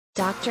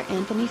Dr.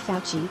 Anthony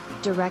Fauci,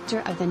 director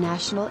of the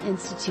National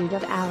Institute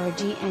of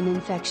Allergy and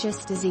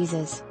Infectious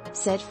Diseases,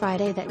 said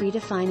Friday that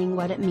redefining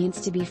what it means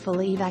to be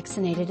fully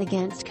vaccinated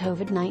against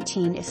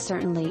COVID-19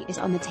 is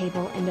on the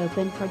table and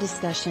open for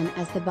discussion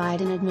as the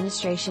Biden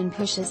administration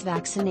pushes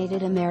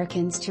vaccinated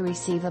Americans to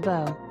receive a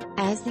bow.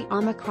 As the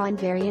Omicron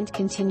variant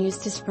continues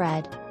to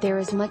spread, there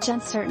is much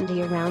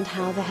uncertainty around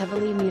how the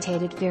heavily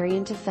mutated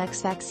variant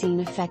affects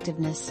vaccine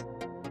effectiveness.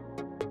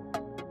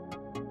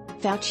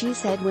 Fauci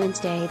said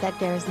Wednesday that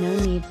there is no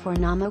need for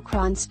an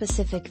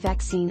Omicron-specific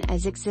vaccine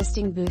as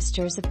existing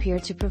boosters appear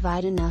to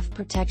provide enough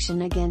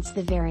protection against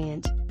the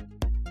variant.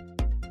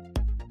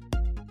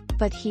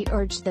 But he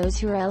urged those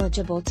who are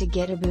eligible to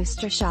get a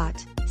booster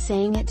shot,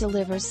 saying it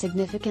delivers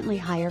significantly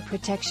higher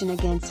protection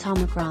against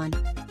Omicron.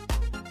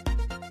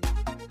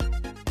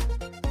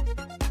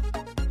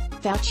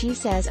 Fauci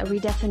says a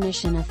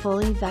redefinition of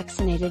fully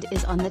vaccinated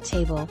is on the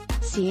table.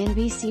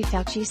 CNBC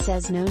Fauci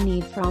says no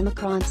need for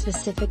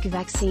Omicron-specific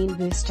vaccine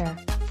booster.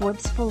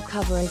 Forbes full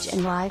coverage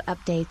and live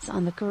updates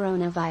on the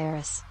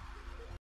coronavirus.